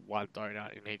at least one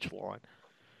donut in each line.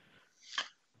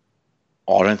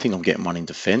 I don't think I'm getting one in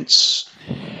defence.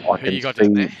 Who you got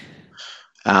down there?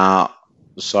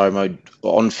 So my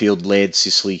on-field Laird,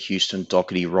 Sicily, Houston,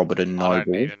 Doherty, Robertson, Noble. I don't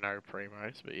need to know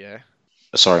primos, but yeah.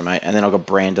 Sorry, mate. And then I've got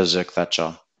Brander, Zerk,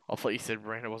 Thatcher. I thought you said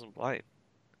Brander wasn't playing.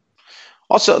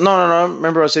 No.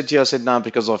 Remember I said to you, I said no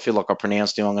because I feel like I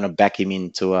pronounced him. I'm going to back him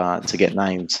in to get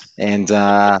names. And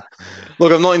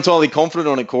look, I'm not entirely confident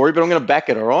on it, Corey, but I'm going to back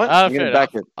it. All right, I'm going to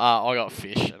back it. I got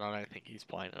Fish, and I don't think he's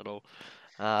playing at all.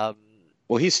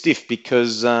 Well, he's stiff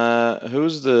because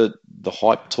who's the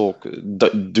hype talk?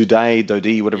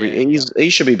 Dodie, whatever. He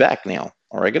should be back now,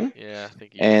 I reckon. Yeah, I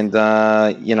think. And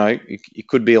it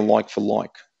could be a like for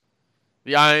like.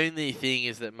 The only thing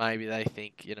is that maybe they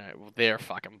think, they're a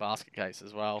fucking basket case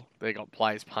as well. They got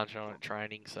players punching on at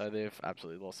training, so they've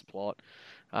absolutely lost the plot.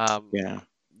 Yeah.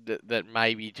 That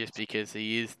maybe just because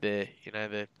he is their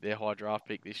high draft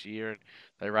pick this year and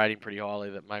they rate him pretty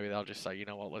highly, that maybe they'll just say, you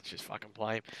know what, let's just fucking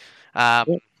play him.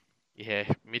 Yeah,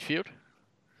 midfield.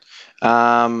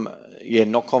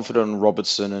 Not confident on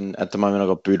Robertson, and at the moment I've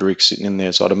got Buderick sitting in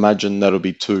there, so I'd imagine that'll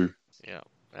be 2. Yeah,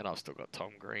 and I've still got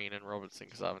Tom Green and Robertson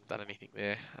because I haven't done anything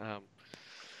there.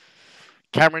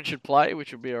 Cameron should play,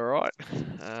 which will be all right.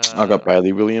 I got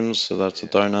Bailey Williams, so that's a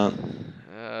donut.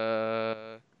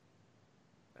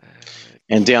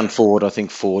 And down forward, I think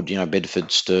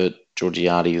Bedford, Sturt,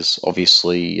 Georgiades is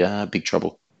obviously big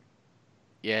trouble.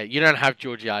 Yeah, you don't have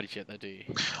Georgiades yet, though, do you?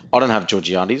 I don't have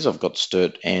Georgiades. I've got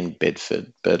Sturt and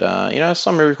Bedford. But,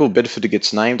 some miracle Bedford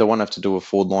gets named. I won't have to do a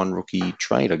forward-line rookie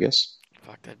trade, I guess.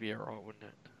 Fuck, that'd be all right, wouldn't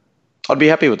it? I'd be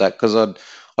happy with that because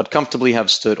I'd comfortably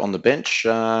have Sturt on the bench.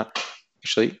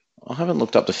 Actually, I haven't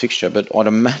looked up the fixture, but I'd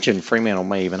imagine Fremantle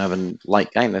may even have a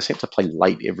late game. They seem to play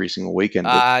late every single weekend.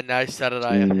 No,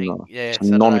 Saturday, I think. Yeah,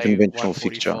 Saturday, non-conventional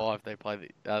fixture. They play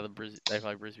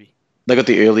Brisbane. They got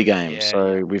the early game.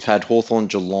 Yeah, we've had Hawthorn,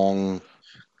 Geelong,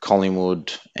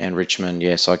 Collingwood, and Richmond.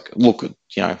 Yes, I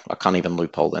can't even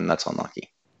loophole them. That's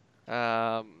unlucky.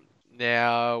 Now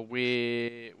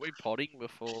we're potting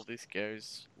before this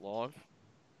goes live.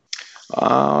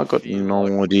 I got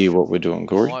no idea what we're doing,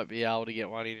 Corey. Might be able to get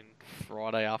one in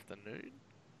Friday afternoon,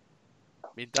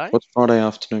 midday. What's Friday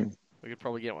afternoon? We could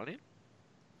probably get one in.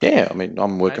 Yeah, I mean,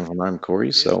 I'm working from home,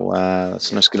 Corey, so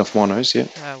that's no skin off my nose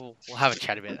yet. We'll have a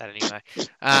chat about that anyway.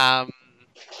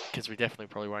 Because we definitely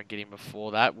probably won't get in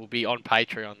before that. We'll be on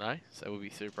Patreon, though, so we'll be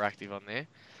super active on there.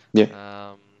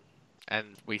 Yeah. And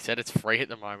we said it's free at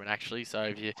the moment, actually, so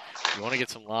if you want to get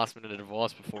some last-minute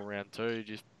advice before round 2,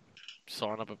 just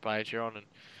sign up at Patreon and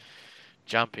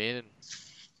jump in and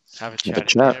have a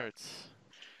chat in there. It's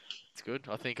That's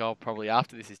good. I think I'll probably,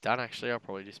 after this is done, actually, I'll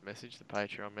probably just message the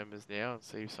Patreon members now and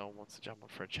see if someone wants to jump on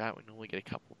for a chat. We normally get a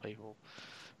couple of people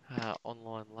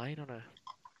online late on a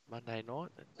Monday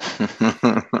night and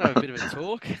have a bit of a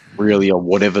talk. Really, or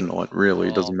whatever night, really.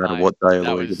 It Oh, doesn't matter mate, what day of the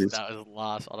that week it was is. that was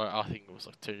last. I think it was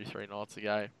like 2-3 nights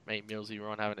ago. Me and Millsy were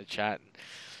on having a chat, and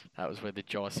that was where the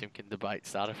Jai Simpkin debate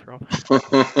started from. It's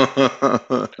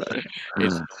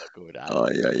not good. Oh,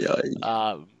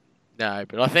 yeah. No,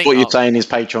 but I think What you're saying is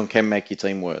Patreon can make your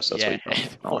team worse. That's yeah,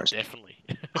 what you're saying. definitely.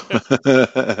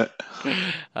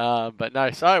 But no,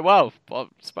 so well, I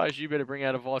suppose you better bring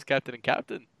out a vice captain and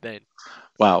captain then.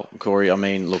 Well, Corey, I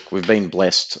mean, look, we've been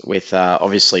blessed with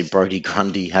obviously Brodie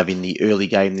Grundy having the early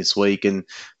game this week, and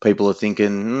people are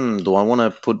thinking, do I want to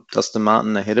put Dustin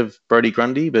Martin ahead of Brodie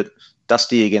Grundy? But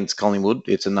Dusty against Collingwood,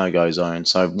 it's a no-go zone.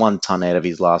 So 1 ton out of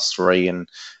his last 3, and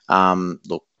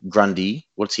look, Grundy,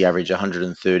 what's the average?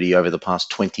 130 over the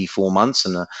past 24 months,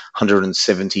 and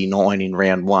 179 in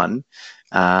round 1.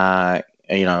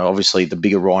 Obviously the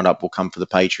bigger write-up will come for the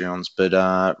Patreons,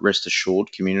 but rest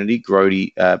assured, community,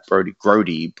 Brodie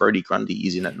Grundy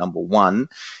is in at number 1,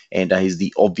 and he's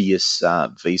the obvious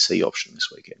VC option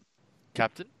this weekend.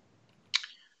 Captain?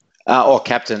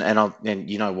 Captain, and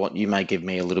you know what? You may give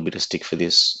me a little bit of stick for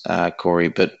this, Corey,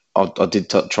 but I did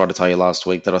try to tell you last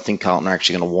week that I think Carlton are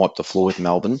actually going to wipe the floor with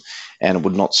Melbourne, and it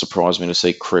would not surprise me to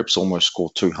see Cripps almost score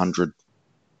 200.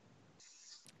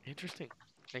 Interesting.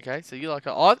 Okay, so you like?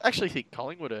 I actually think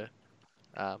Collingwood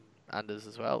are unders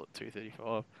as well at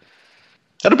 235.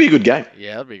 That'll be a good game.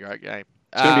 Yeah, that'll be a great game.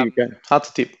 It's going to be a good game. Hard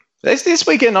to tip. This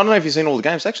weekend, I don't know if you've seen all the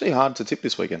games. It's actually hard to tip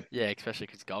this weekend. Yeah, especially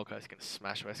because Gold Coast is going to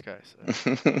smash West Coast.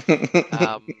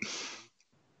 So.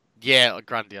 Yeah,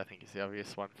 Grundy I think is the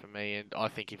obvious one for me, and I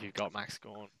think if you've got Max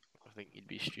Gawn, I think you'd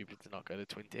be stupid to not go to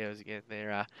Twin Towers again.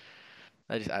 They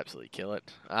just absolutely kill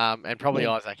it. And probably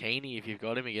Isaac Heaney if you've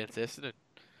got him against Essendon.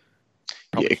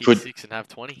 Probably hit 6 and have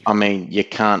 20. I mean, you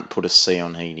can't put a C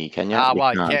on Heaney, can you?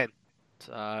 Well, you can.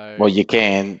 So... Well, you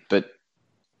can, but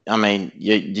I mean,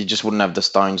 you just wouldn't have the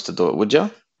stones to do it, would you?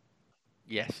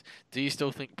 Yes. Do you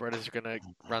still think Brett is going to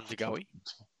run to Goey?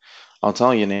 I'll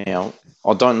tell you now,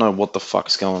 I don't know what the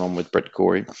fuck's going on with Brett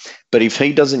Corey, but if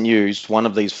he doesn't use one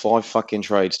of these 5 fucking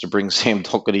trades to bring Sam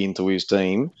Docherty into his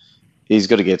team, he's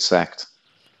got to get sacked.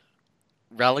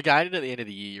 Relegated at the end of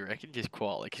the year, you reckon? Just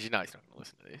quietly, because you know he's not going to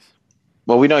listen to this.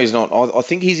 Well, we know he's not. I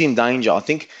think he's in danger. I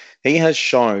think he has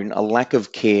shown a lack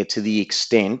of care to the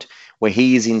extent where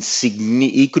he is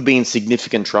he could be in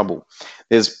significant trouble.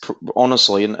 There's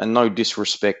honestly, and no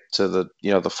disrespect to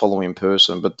the following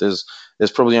person, but there's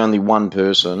probably only one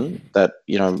person that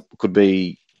could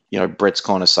be Brett's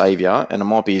kind of saviour, and it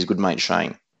might be his good mate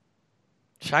Shane.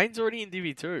 Shane's already in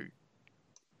Divi 2.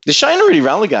 Is Shane already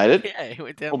relegated? Yeah, he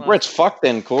went down. Well, Brett's fucked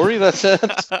then, Corey. That's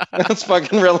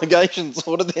fucking relegation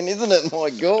sorted then, isn't it?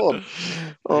 My God.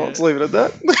 Oh, let's leave it at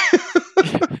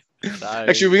that. So,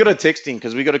 actually, we got to text him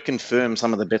because we got to confirm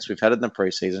some of the bets we've had in the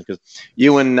preseason. Because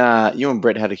you and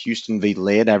Brett had a Houston v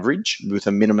Laird average with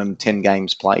a minimum 10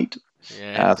 games played.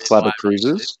 Yeah, Slab of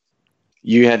Cruisers.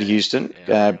 You had Houston.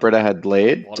 Yeah. Brett had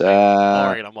Laird.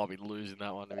 I reckon I might be losing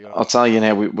that one. To be honest. I'll tell you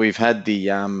now. We've had the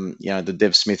the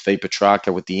Dev Smith v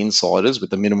Petrarca with the insiders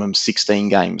with the minimum 16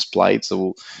 games played.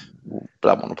 So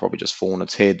that one will probably just fall on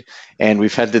its head. And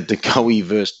we've had the Goey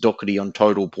versus Docherty on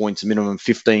total points, minimum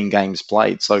 15 games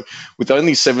played. So with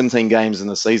only 17 games in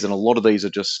the season, a lot of these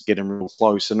are just getting real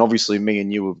close. And obviously, me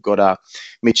and you have got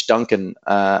Mitch Duncan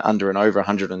under and over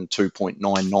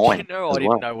 102.99. I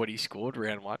didn't know what he scored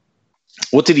round 1.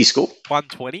 What did he score?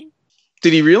 120.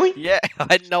 Did he really? Yeah, I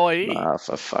had no idea.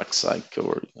 For fuck's sake,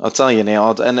 Corey. I'll tell you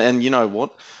now, and you know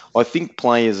what? I think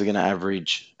players are going to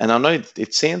average, and I know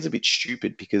it sounds a bit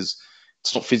stupid because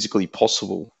it's not physically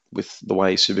possible with the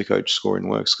way Supercoach scoring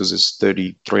works because there's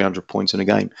 300 points in a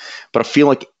game. But I feel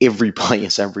like every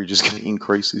player's average is going to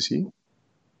increase this year.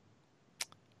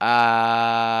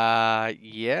 Yeah,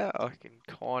 I can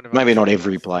kind of... Maybe not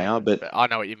every player, but... I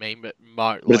know what you mean, but...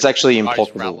 But it's actually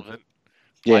impossible. Relevant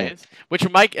players, which will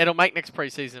make next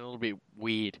preseason a little bit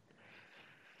weird.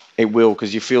 It will,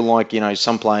 because you feel like,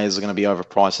 some players are going to be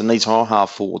overpriced, and these high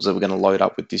half forwards that we're going to load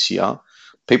up with this year,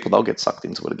 they'll get sucked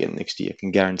into it again next year. I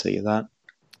can guarantee you that.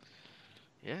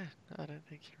 Yeah, I don't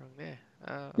think you're wrong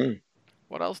there.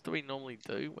 What else do we normally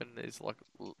do when there's like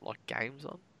games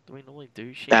on? Do we normally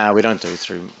do shit? Nah, we don't do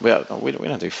we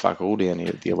don't do fuck all down here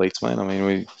at the Elites, man. I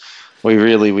mean,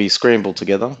 we scramble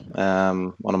together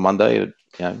on a Monday at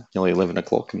nearly 11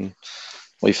 o'clock and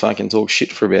We fucking talk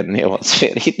shit for about an hour. It's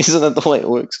about it. Isn't that the way it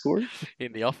works, Corey?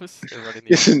 In the office, everyone in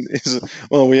the office.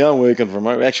 Well, we are working from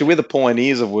home. Actually, we're the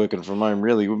pioneers of working from home,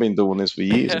 really. We've been doing this for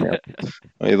years now.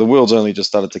 Yeah, the world's only just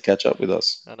started to catch up with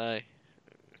us. I know.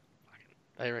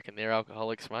 They reckon they're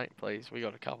alcoholics, mate. Please, we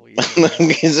got a couple of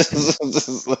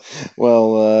years.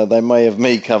 Well, they may have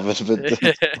me covered, but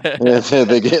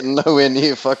they're getting nowhere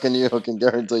near fucking you. I can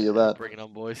guarantee you that. Bring it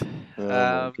on, boys. Oh,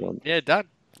 my God. Yeah, done.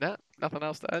 No, nothing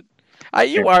else to add. Are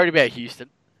you worried about Houston?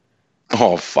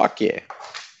 Oh, fuck yeah.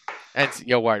 And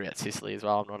you're worried about Sicily as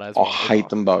well. I'm not as. I hate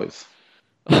them both.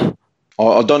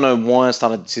 I don't know why I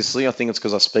started Sicily. I think it's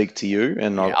because I speak to you,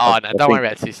 and no, don't worry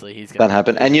about Sicily. He's gonna that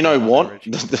happened. And you know what?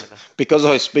 Because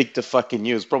I speak to fucking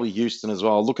you, it's probably Houston as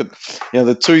well. Look at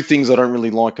the two things I don't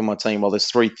really like on my team. Well, there's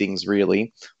three things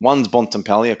really. One's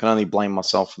Bontempelli. I can only blame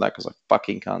myself for that because I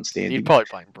fucking can't stand You'd him. probably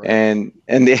blame Brett.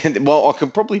 And well, I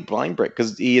can probably blame Brett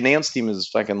because he announced him as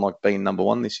fucking like being number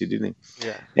one this year, didn't he?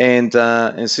 Yeah.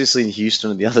 And Sicily and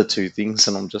Houston are the other two things,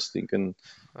 and I'm just thinking.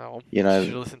 Oh, you know,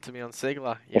 should have listened to me on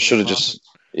Segler. I should have just,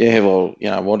 well, you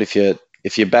know what, if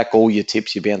you back all your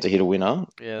tips, you're bound to hit a winner.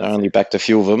 Yeah, I only backed a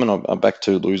few of them, and I backed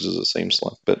two losers, it seems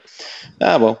like. But,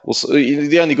 we'll see.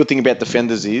 The only good thing about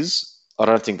defenders is I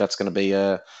don't think that's going to be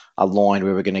a line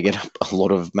where we're going to get a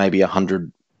lot of maybe 100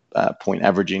 point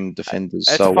averaging defenders.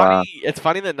 It's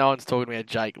funny that no one's talking about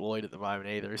Jake Lloyd at the moment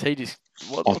either. Is he just...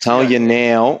 I'll tell you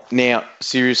now,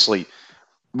 seriously,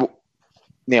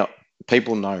 now...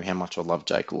 People know how much I love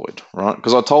Jake Lloyd, right?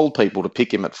 Because I told people to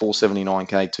pick him at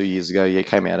 479k 2 years ago. Yeah,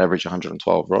 came out average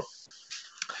 112, right?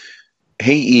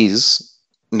 He is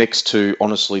next to,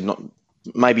 honestly, not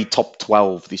maybe top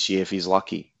 12 this year if he's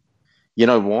lucky. You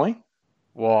know why?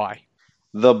 Why?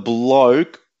 The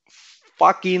bloke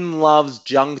fucking loves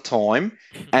junk time,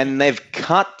 and they've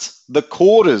cut the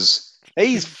quarters.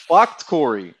 He's fucked,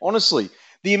 Corey. Honestly.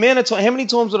 The amount of time, how many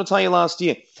times did I tell you last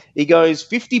year? He goes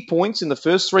 50 points in the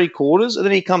first three quarters, and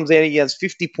then he comes out, he has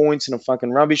 50 points in a fucking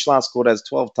rubbish last quarter, has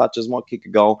 12 touches, might kick a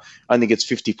goal, only gets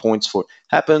 50 points for it.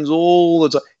 Happens all the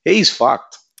time. He's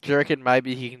fucked. Do you reckon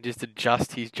maybe he can just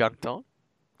adjust his junk time?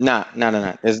 No.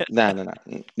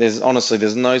 There's honestly,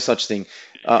 there's no such thing.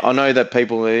 I know that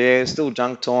people, still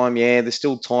junk time, there's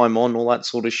still time on, all that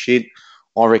sort of shit.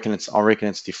 I reckon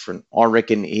it's different. I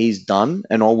reckon he's done,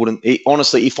 and I wouldn't.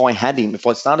 Honestly, if I had him, if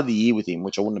I started the year with him,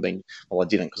 which I wouldn't have been, well, I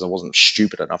didn't because I wasn't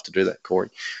stupid enough to do that, Corey.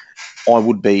 I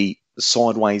would be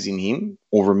sideways in him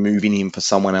or removing him for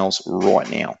someone else right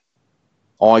now.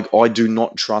 I do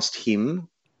not trust him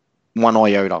one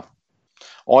iota.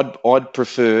 I'd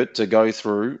prefer to go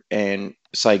through and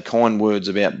say kind words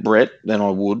about Brett than I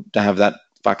would to have that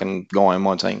fucking guy on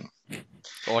my team.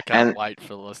 Well, I can't wait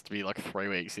for this to be like 3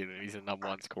 weeks in and he's a number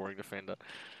one scoring defender.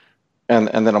 And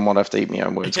then I might have to eat my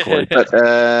own words, Corey. But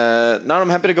no, I'm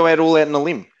happy to go out all out on a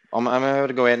limb. I'm happy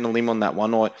to go out on a limb on that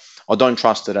one. I don't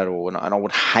trust it at all, and I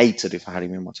would hate it if I had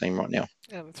him in my team right now.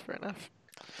 Yeah, that's fair enough.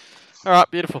 All right,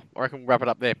 beautiful. I reckon we'll wrap it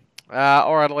up there.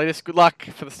 All right, Elitis, good luck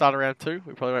for the start of round 2.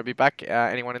 We probably won't be back.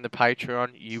 Anyone in the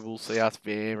Patreon, you will see us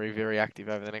very, very active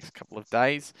over the next couple of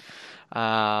days.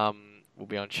 We'll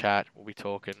be on chat. We'll be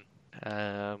talking.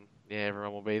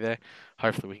 Everyone will be there.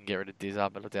 Hopefully we can get rid of Dizza,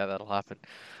 but I doubt that'll happen.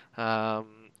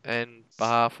 And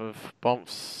behalf of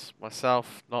Bomps,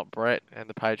 myself, not Brett, and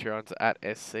the Patreons at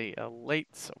SC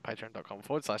Elites, or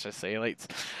patreon.com/SC Elites.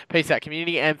 Peace out,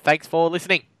 community, and thanks for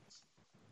listening.